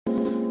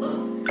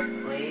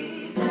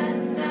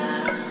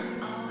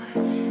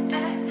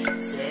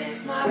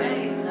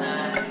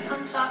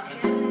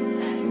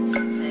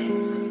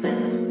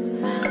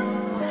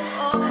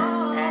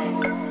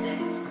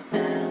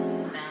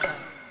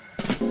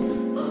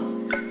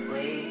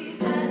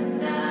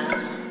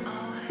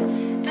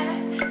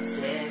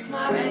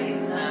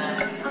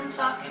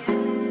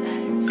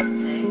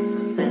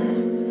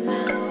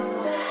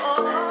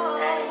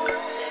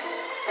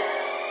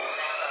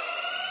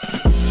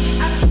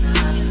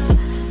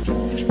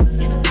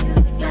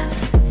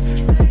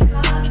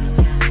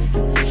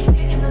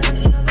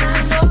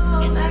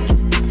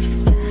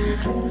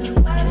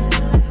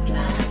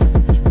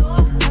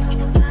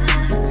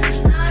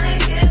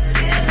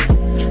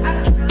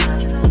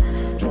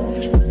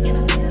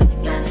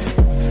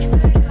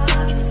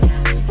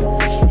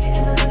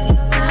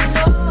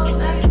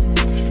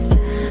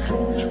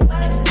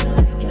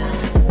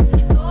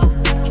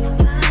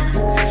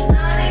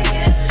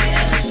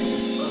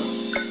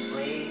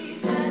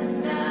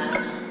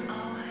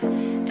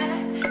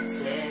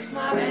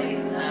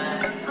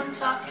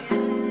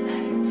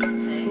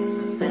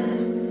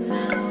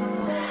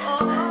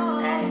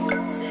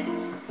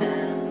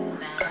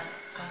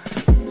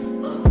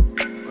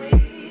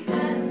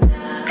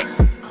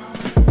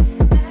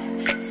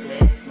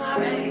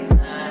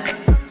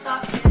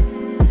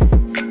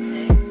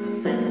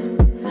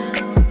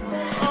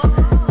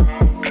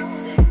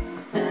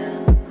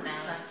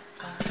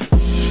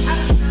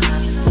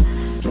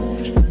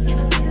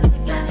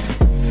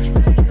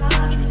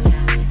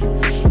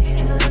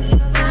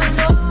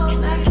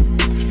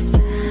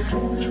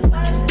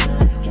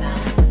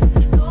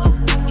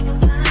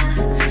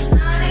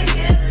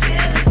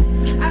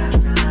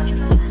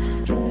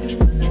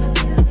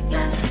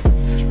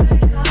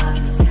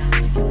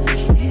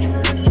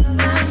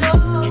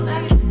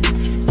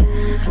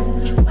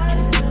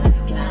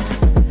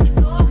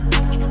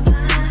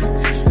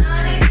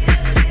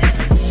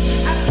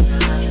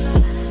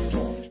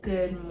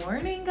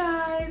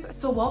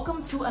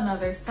to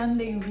another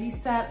Sunday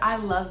reset. I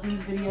love these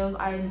videos.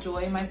 I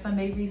enjoy my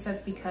Sunday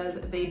resets because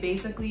they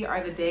basically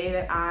are the day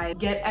that I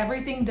get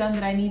everything done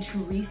that I need to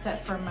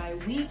reset for my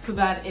week so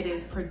that it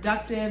is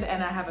productive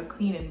and I have a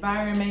clean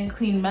environment,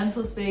 clean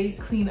mental space,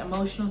 clean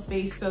emotional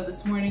space. So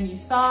this morning you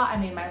saw I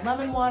made my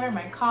lemon water,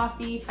 my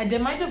coffee. I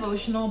did my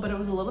devotional, but it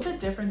was a little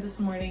bit different this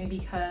morning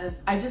because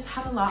I just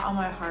had a lot on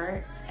my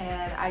heart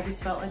and I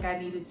just felt like I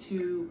needed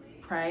to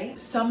pray.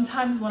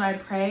 Sometimes when I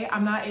pray,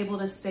 I'm not able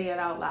to say it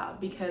out loud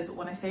because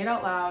when I say it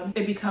out loud,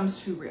 it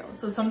becomes too real.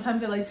 So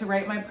sometimes I like to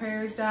write my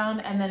prayers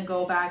down and then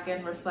go back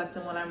and reflect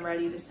on when I'm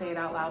ready to say it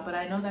out loud. But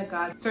I know that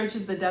God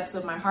searches the depths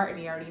of my heart and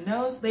he already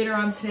knows. Later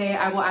on today,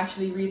 I will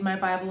actually read my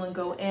Bible and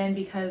go in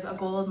because a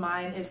goal of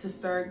mine is to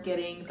start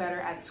getting better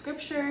at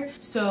scripture.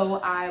 So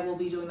I will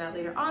be doing that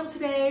later on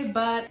today,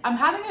 but I'm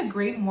having a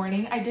great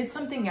morning. I did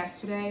something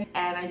yesterday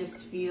and I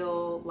just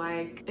feel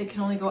like it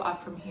can only go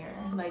up from here.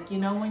 Like, you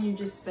know, when you've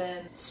just been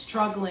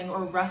struggling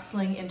or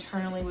wrestling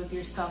internally with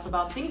yourself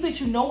about things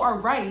that you know are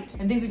right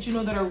and things that you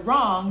know that are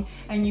wrong,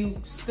 and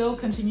you still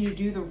continue to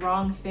do the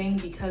wrong thing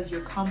because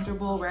you're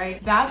comfortable,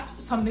 right? That's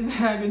something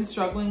that I've been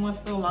struggling with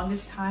for the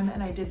longest time,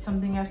 and I did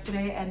something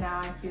yesterday and now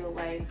I feel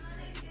like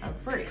I'm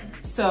free.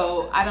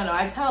 So I don't know,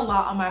 I just had a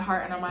lot on my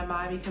heart and on my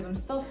mind because I'm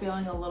still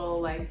feeling a little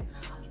like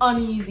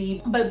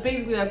uneasy, but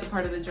basically that's a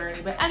part of the journey.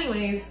 But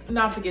anyways,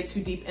 not to get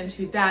too deep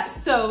into that.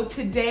 So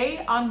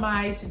today on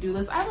my to-do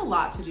list, I have a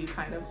lot to do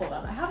kind of. Hold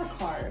on, I have a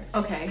card.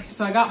 Okay,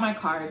 so I got my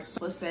cards.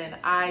 Listen,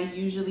 I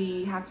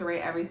usually have to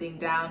write everything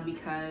down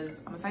because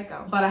I'm a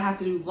psycho, but I have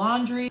to do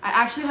laundry. I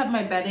actually have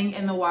my bedding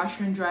in the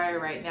washer and dryer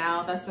right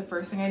now. That's the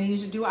first thing I needed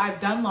to do. I've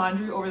done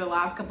laundry over the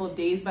last couple of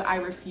days, but I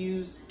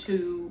refuse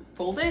to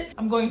fold it.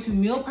 I'm going to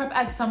meal prep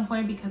at some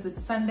point because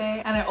it's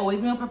Sunday and I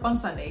always meal prep on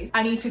Sundays.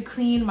 I need to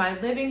clean my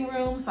living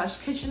room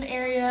 / kitchen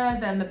area,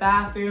 then the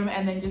bathroom,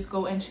 and then just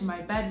go into my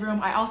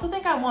bedroom. I also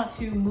think I want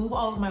to move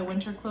all of my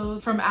winter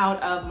clothes from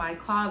out of my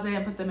closet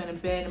and put them in a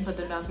bin and put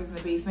them downstairs in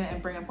the basement and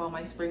bring up all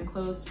my spring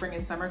clothes, spring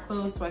and summer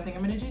clothes. So I think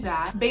I'm gonna do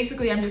that.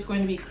 Basically, I'm just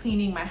going to be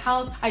cleaning my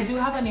house. I do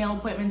have a nail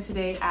appointment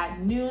today at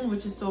noon,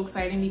 which is so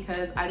exciting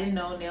because I didn't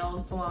know nail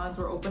salons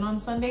were open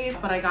on Sundays,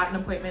 but I got an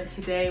appointment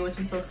today, which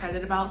I'm so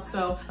excited about.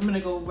 So I'm gonna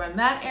go run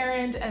that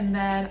errand, and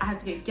then I have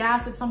to get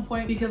gas at some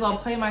point because I'll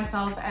play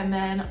myself and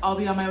then I'll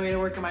be on my way to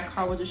work and my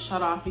car will just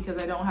shut off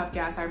because I don't have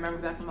gas. I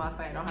remember that from last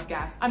night, I don't have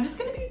gas. I'm just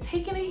gonna be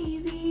taking it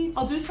easy.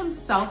 I'll do some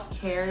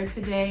self-care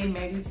today,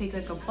 maybe take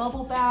like a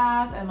bubble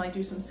bath and like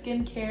do some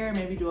skincare,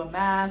 maybe do a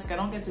mask. I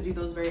don't get to do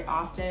those very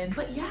often,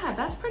 but yeah,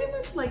 that's pretty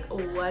much like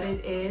what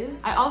it is.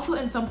 I also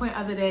in some point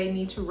of the day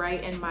need to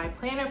write in my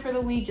planner for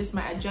the week, just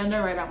my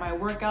agenda, write out my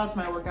workouts,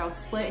 my workout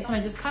split, and I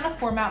just kind of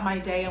format my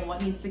day and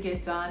what needs to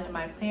get done in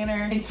my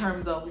planner in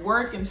terms of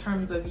work, in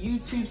terms of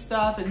YouTube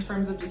stuff, in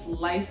terms of just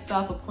life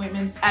stuff,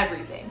 appointments,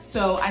 everything.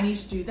 So I need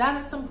to do that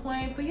at some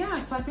point. But yeah,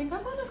 so I think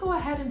I'm gonna go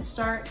ahead and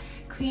start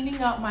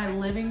cleaning up my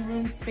living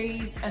room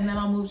space, and then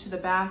I'll move to the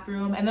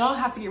bathroom, and then I'll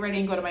have to get ready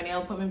and go to my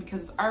nail appointment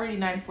because it's already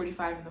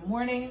 9:45 in the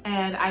morning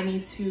and I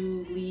need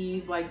to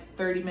leave like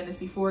 30 minutes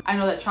before. I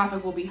know that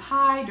traffic will be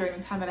high during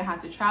the time that I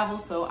have to travel,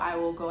 so I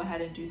will go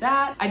ahead and do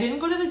that. I didn't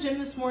go to the gym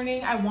this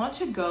morning. I want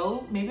to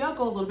go. Maybe I'll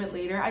go a little bit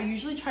later. I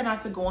usually try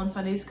not to go on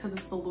Sundays because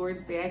it's the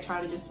Lord's Day. I try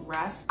to just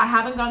rest. I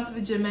haven't gone to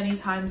the gym many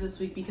times this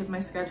week because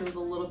my schedule is a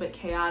little bit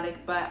chaotic,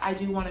 but I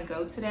do want to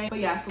go today. But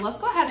yeah, so let's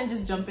go ahead and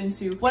just jump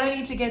into what I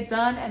need to get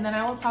done, and then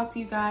I will talk to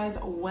you guys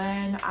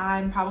when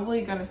I'm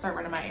probably gonna start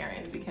running my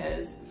errands,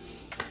 because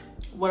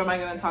what am I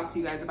gonna talk to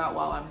you guys about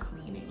while I'm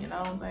cleaning? You know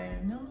what I'm saying?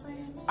 You know what I'm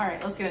saying? All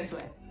right, let's get into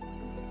it.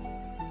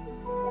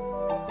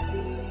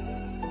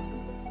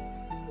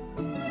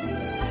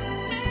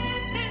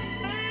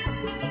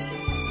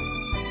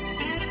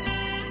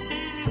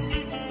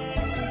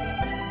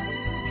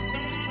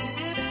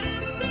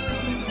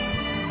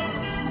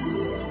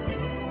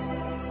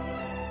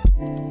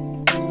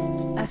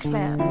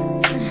 Claps.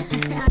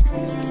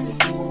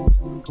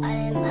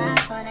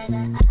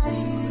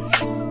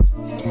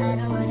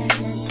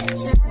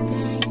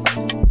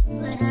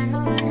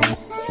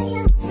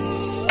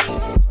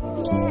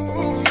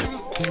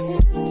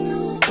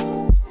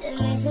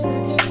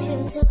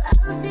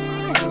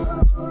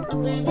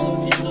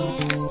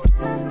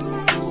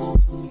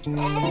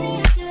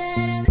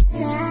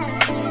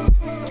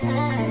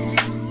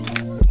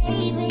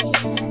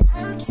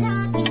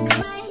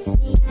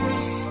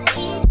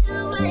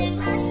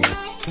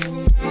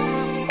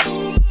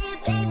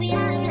 Baby,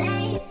 I'm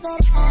late,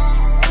 but I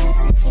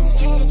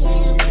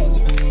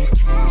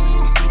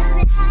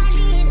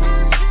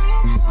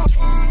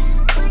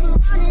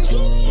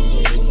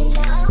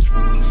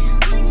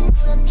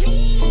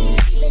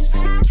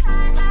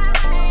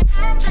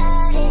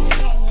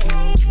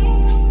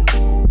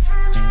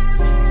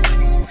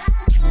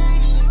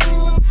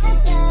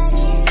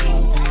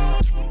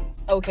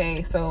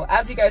Okay, so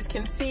as you guys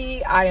can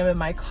see, I am in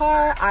my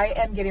car. I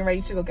am getting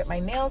ready to go get my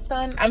nails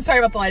done. I'm sorry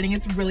about the lighting,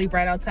 it's really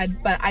bright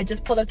outside, but I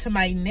just pulled up to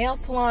my nail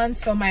salon.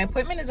 So my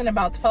appointment is in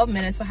about 12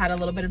 minutes, so I had a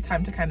little bit of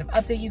time to kind of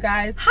update you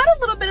guys. Had a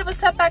little bit of a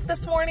setback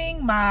this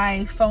morning.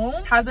 My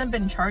phone hasn't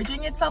been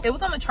charging itself. It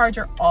was on the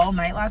charger all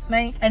night last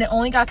night, and it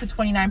only got to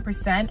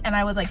 29%, and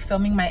I was like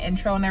filming my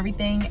intro and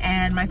everything,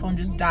 and my phone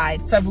just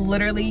died. So I've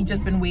literally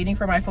just been waiting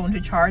for my phone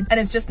to charge, and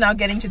it's just now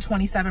getting to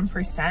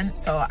 27%.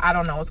 So I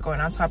don't know what's going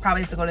on. So I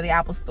probably have to go to the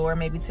Apple store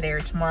maybe today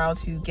or tomorrow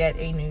to get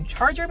a new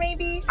charger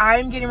maybe.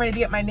 I'm getting ready to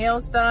get my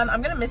nails done.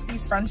 I'm gonna miss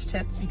these French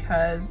tips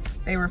because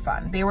they were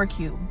fun. They were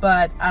cute,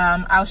 but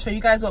I'll show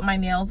you guys what my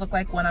nails look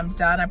like when I'm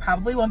done. I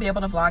probably won't be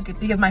able to vlog it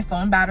because my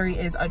phone battery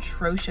is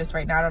atrocious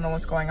right now. I don't know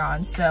what's going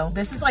on. So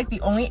this is like the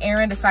only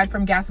errand aside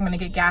from gas. I'm gonna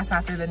get gas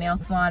after the nail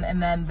salon,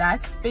 and then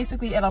that's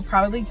basically it. I'll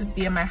probably just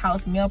be in my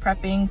house meal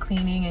prepping,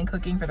 cleaning, and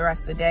cooking for the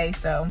rest of the day.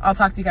 So I'll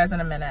talk to you guys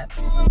in a minute.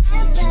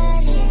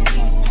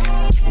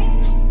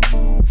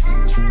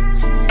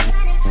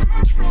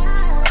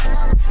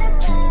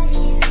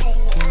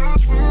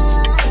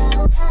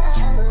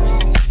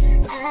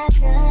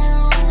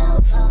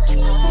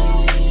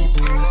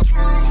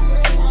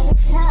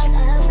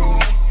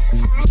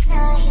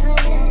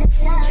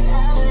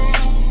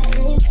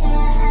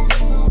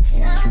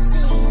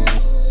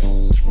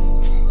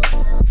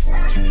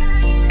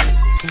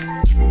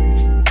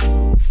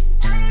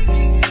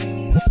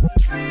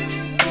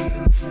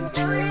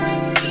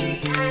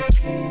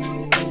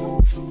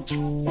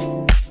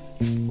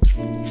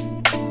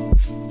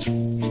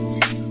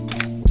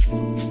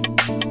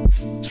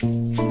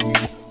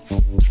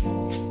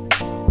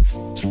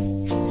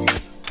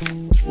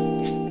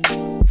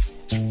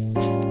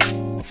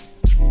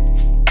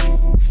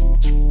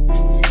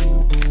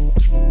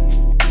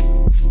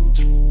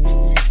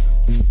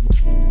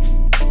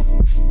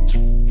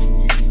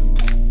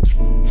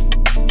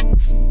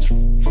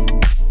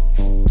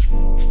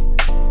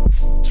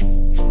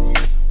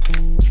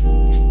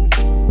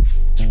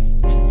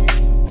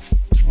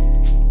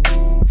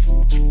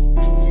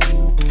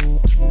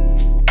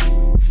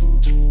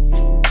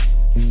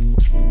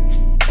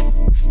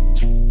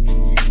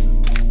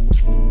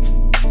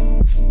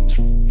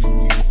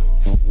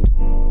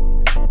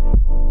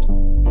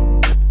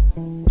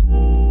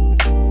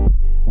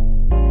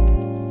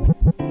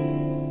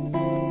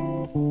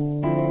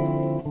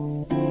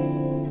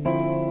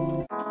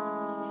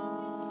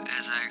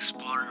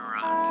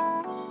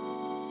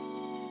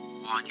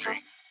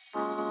 Wandering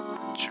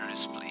through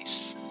this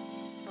place,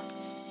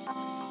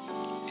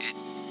 it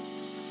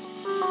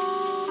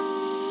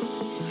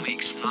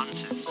makes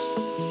nonsense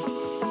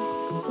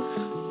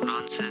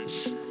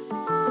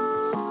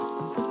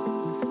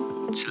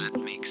till it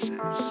makes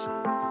sense.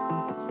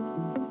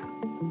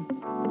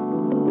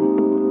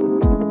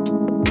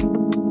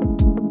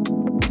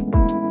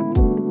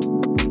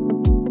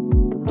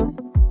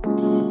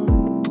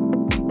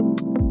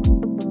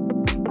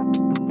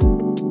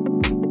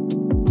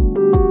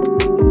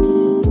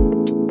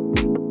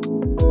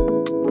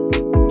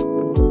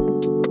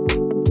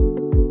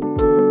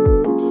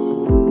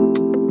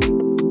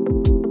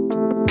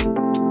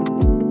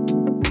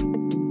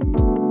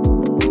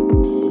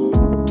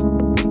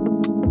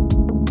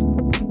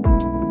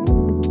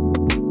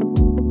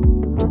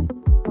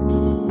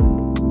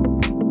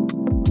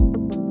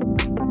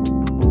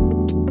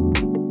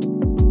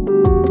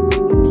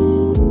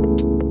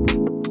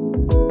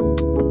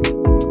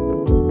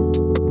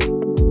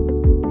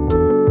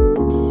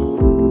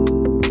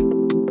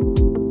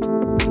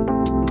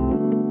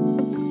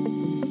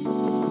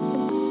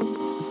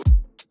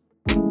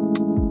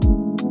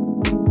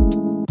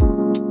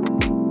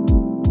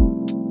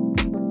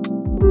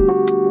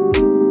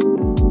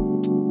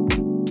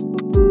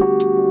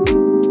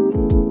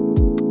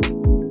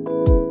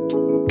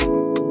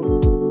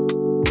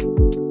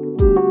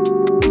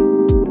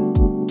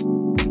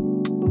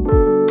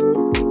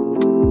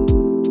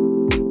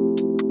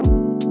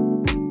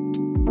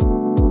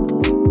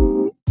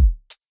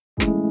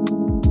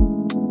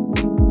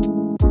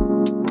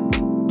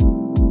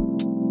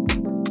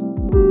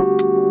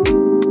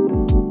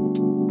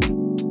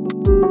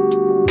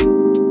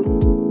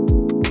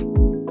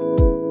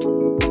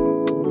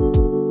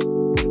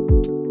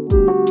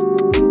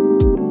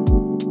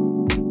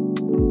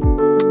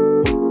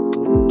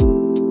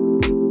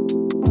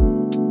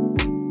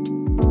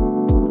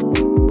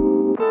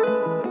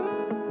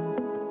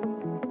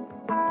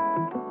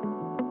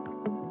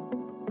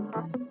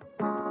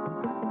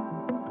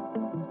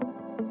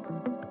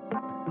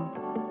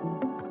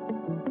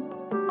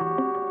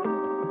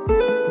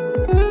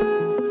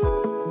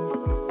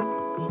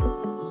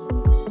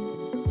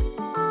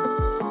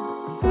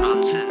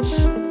 Nonsense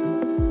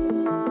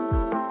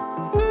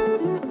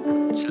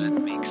till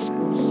it makes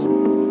sense.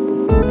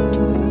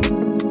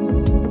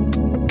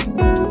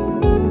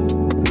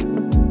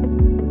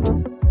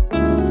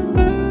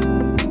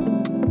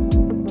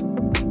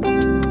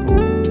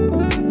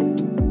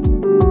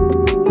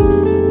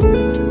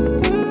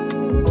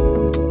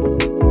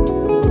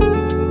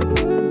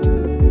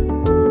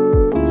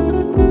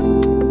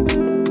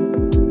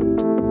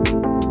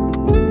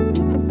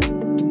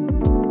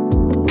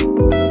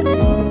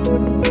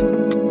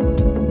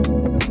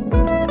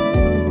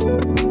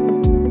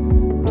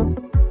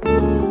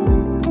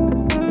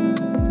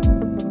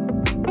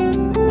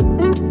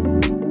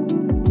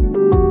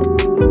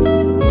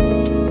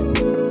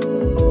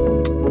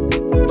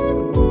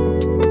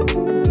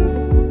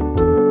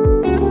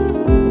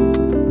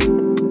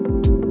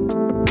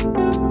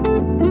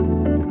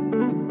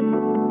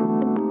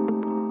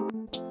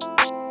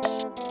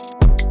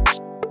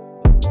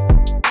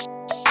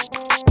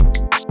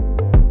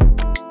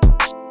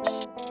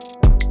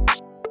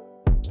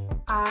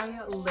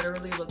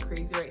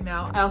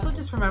 I also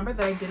just remembered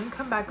that I didn't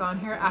come back on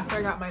here after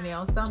I got my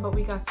nails done, but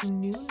we got some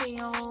new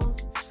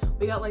nails.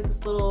 We got like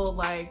this little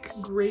like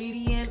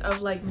gradient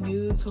of like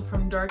nude, so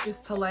from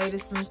darkest to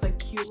lightest, and this like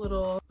cute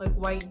little like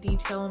white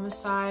detail on the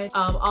side.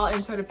 I'll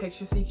insert a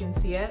picture so you can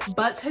see it.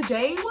 But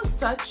today was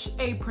such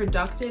a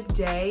productive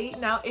day.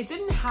 Now it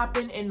didn't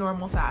happen in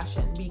normal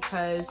fashion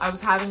because I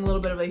was having a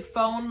little bit of a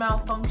phone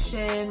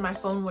malfunction. My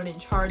phone wouldn't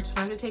charge, so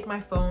I have to take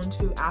my phone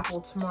to Apple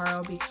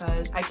tomorrow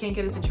because I can't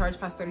get it to charge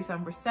past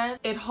 37%.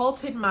 It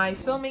halted my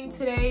filming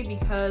today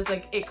because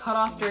like it cut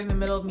off during the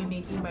middle of me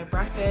making my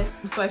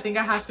breakfast. So I think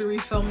I have to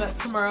refilm that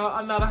tomorrow.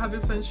 I'm not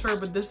 100% sure,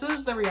 but this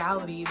is the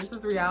reality. This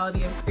is the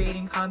reality of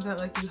creating content.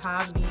 Like, you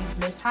have these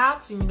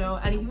mishaps, and you know,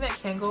 anything that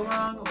can go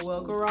wrong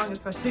will go wrong,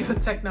 especially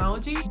with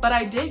technology. But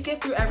I did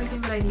get through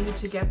everything that I needed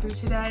to get through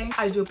today.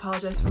 I do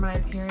apologize for my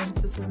appearance.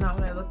 This is not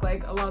what I look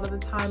like a lot of the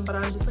time, but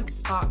I'm just like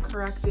spot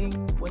correcting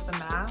with a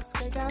mask,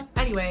 I guess.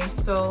 Anyway,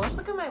 so let's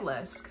look at my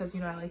list because,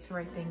 you know, I like to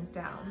write things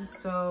down.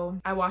 So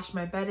I washed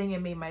my bedding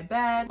and made my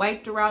bed,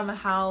 wiped around the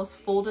house,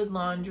 folded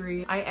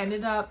laundry. I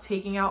ended up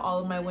taking out all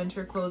of my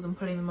winter clothes and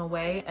putting them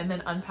away, and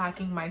then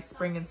unpacking my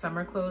spring and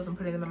summer clothes and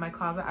putting them in my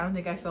closet. I don't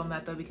think I filmed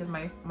that though because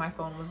my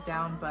phone was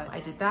down, but I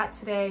did that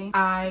today.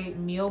 I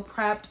meal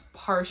prepped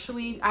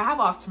partially. I have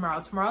off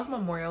tomorrow. Tomorrow's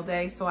Memorial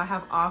Day, so I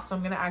have off, so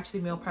I'm gonna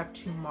actually meal prep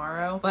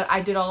tomorrow. But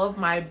I did all of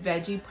my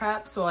veggie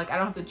prep, so like I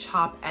don't have to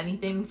chop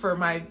anything for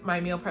my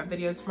meal prep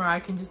video tomorrow. I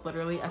can just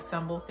literally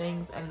assemble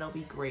things and it'll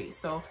be great.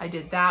 So I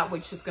did that,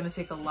 which is gonna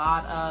take a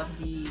lot of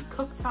the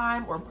cook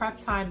time or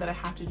prep time that I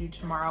have to do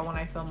tomorrow when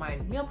I film my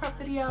meal prep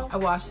video. I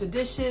washed the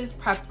dishes,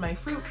 prepped my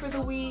fruit for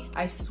the week.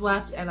 I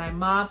swept and I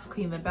mopped,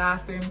 cleaned the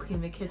bathroom,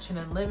 cleaned the kitchen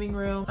and living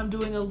room. I'm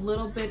doing a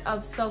little bit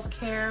of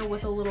self-care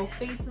with a little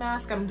face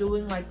mask. I'm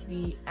doing like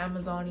the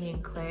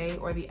Amazonian clay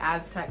or the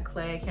Aztec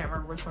clay. I can't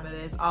remember which one it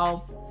is.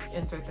 I'll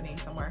insert the name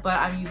somewhere. But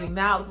I'm using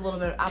that with a little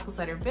bit of apple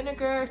cider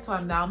vinegar. So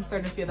I'm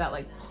starting to feel that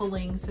like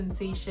pulling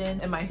sensation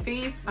in my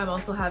face. I'm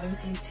also having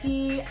some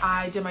tea.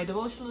 I did my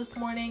devotional this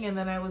morning and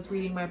then I was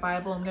reading my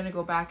Bible. I'm gonna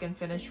go back and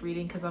finish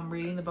reading because I'm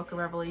reading the book of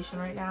Revelation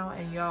right now,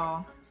 and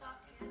y'all,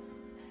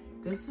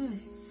 this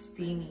is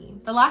steamy.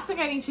 The last thing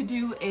I need to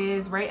do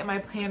is write in my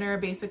planner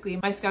basically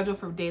my schedule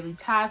for daily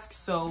tasks.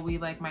 So we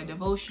like my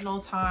devotional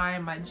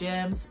time, my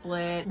gym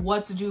split,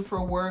 what to do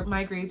for work.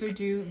 My grades are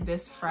due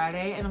this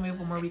Friday and then we have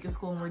one more week of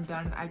school and we're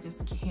done. I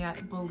just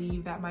can't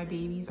believe that my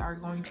babies are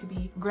going to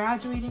be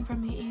graduating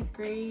from the 8th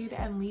grade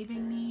and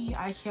leaving me.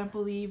 I can't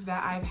believe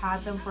that I've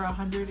had them for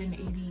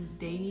 180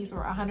 days or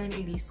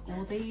 180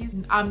 school days.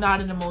 I'm not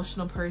an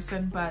emotional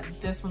person, but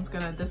this one's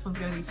gonna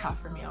be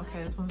tough for me.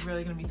 Okay, this one's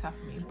really gonna be tough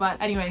for me.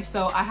 But anyway,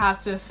 so I have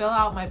to fill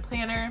out my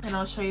planner and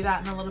I'll show you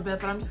that in a little bit,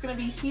 but I'm just gonna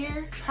be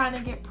here trying to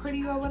get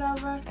pretty or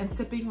whatever and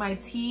sipping my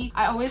tea.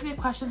 I always get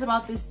questions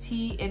about this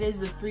tea. It is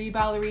the 3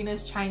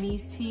 Ballerinas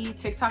Chinese tea.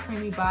 TikTok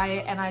made me buy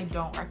it and I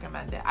don't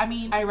recommend it. I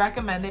mean, I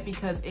recommend it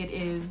because it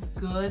is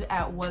good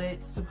at what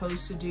it's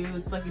supposed to do.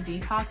 It's like a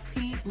detox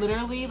tea.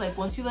 Literally, like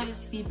once you let it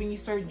steep and you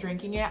start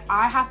drinking it,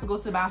 I have to go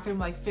to the bathroom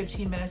like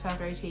 15 minutes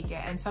after I take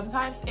it. And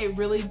sometimes it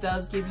really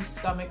does give you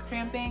stomach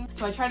cramping.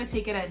 So I try to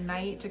take it at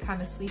night to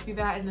kind of sleep through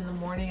that. And in the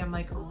morning, I'm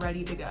like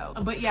ready to go.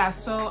 But yeah,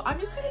 so I'm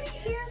just gonna be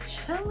here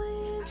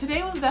chilling.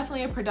 Today was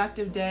definitely a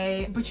productive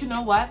day, but you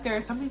know what? There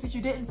are some things that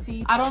you didn't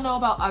see. I don't know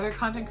about other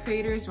content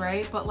creators,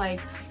 right? But like,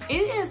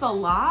 it is a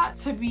lot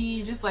to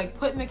be just like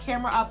putting the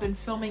camera up and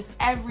filming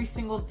every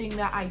single thing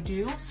that I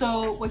do.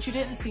 So what you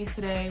didn't see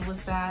today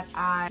was that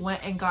I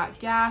went and got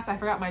gas. I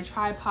forgot my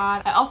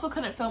tripod. I also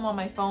couldn't film on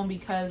my phone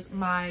because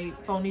my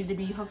phone needed to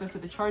be hooked up to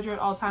the charger at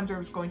all times or it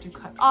was going to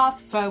cut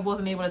off. So I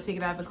wasn't able to take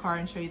it out of the car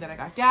and show you that I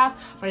got gas,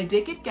 but I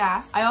did get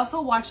gas. I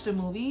also watched a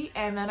movie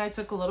and then I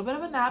took a little bit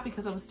of a nap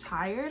because I was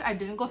tired. I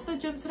didn't go to the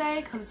gym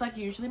today because it's like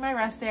usually my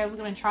rest day. I was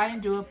gonna try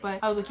and do it, but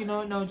I was like, you know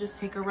what? No, just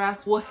take a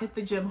rest. We'll hit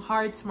the gym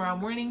hard tomorrow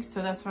morning.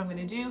 So that's what I'm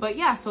gonna do. But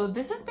yeah, so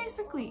this is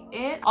basically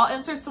it. I'll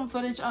insert some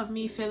footage of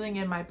me filling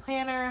in my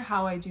planner,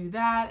 how I do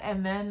that,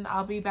 and then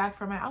I'll be back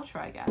for my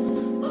outro, I guess.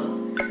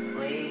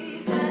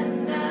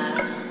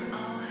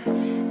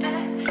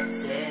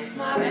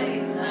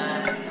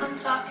 I'm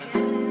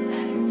talking.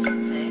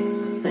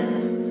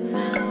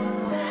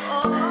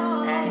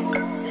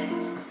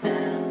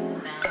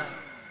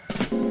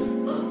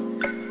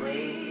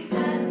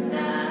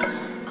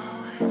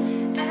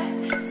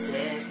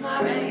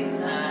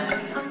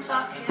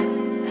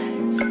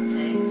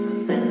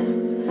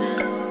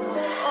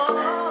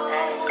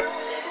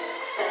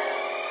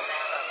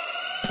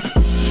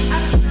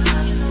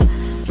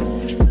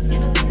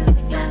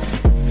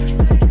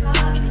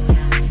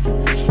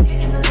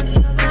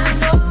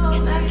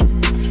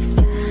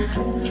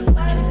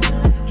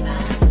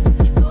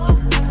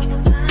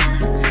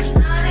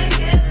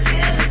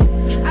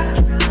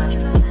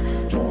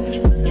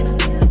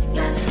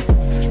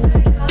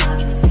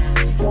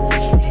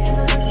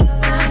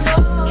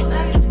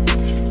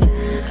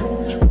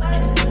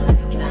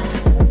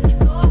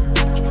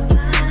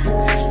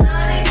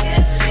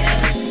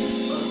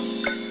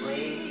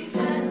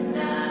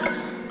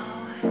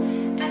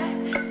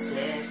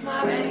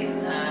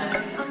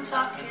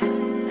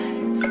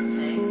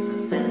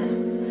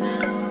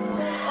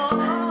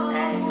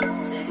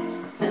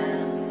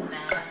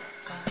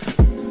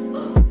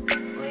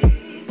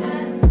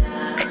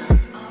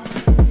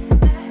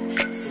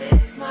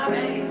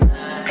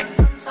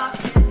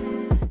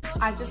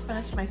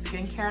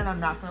 skincare, and I'm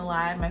not gonna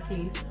lie, my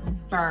face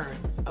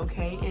burns,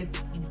 okay?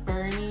 It's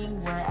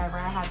burning wherever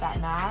I had that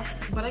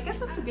mask. But I guess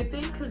that's a good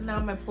thing because now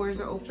my pores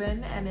are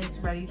open and it's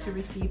ready to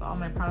receive all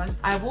my products.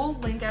 I will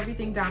link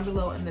everything down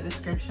below in the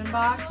description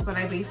box, but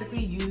I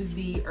basically use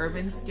the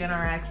Urban Skin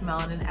RX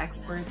Melanin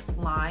Experts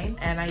line,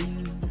 and I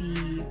use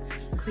the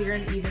Clear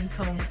and Even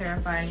Tone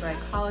Clarifying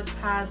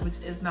Glycolic Pads, which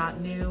is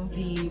not new,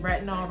 the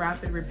Retinol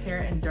Rapid Repair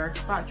and Dark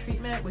Spot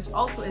Treatment, which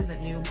also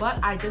isn't new, but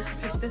I just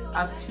picked this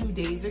up 2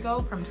 days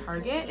ago from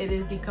Target. It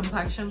is the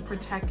Complexion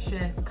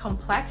Protection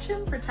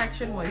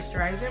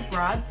Moisturizer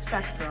Broad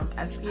Spectrum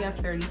SPF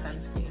 30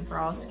 Sunscreen for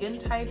all skin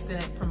types,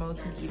 and it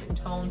promotes an even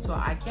tone, so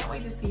I can't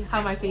wait to see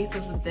how my face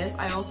does with this.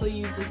 I also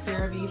use the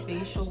CeraVe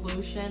facial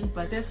lotion,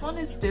 but this one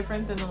is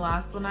different than the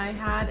last one I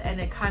had,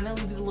 and it kind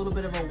of leaves a little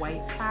bit of a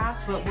white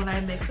cast, but when I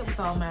mix it with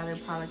all my other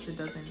products, it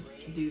doesn't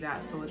do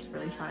that, so it's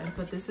really fine.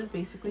 But this is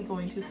basically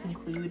going to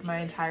conclude my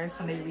entire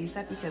Sunday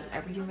reset because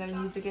everything that I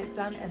needed to get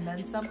done and then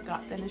some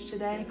got finished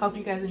today. Hope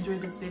you guys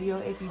enjoyed this video.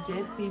 If you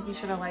did, please be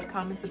sure to like,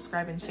 comment,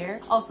 subscribe, and share.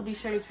 Also be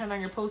sure to turn on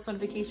your post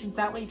notifications,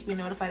 that way you can be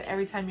notified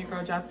every time your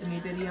girl drops a new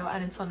video.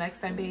 And until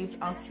next time, babes,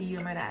 I'll see you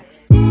in my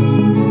next.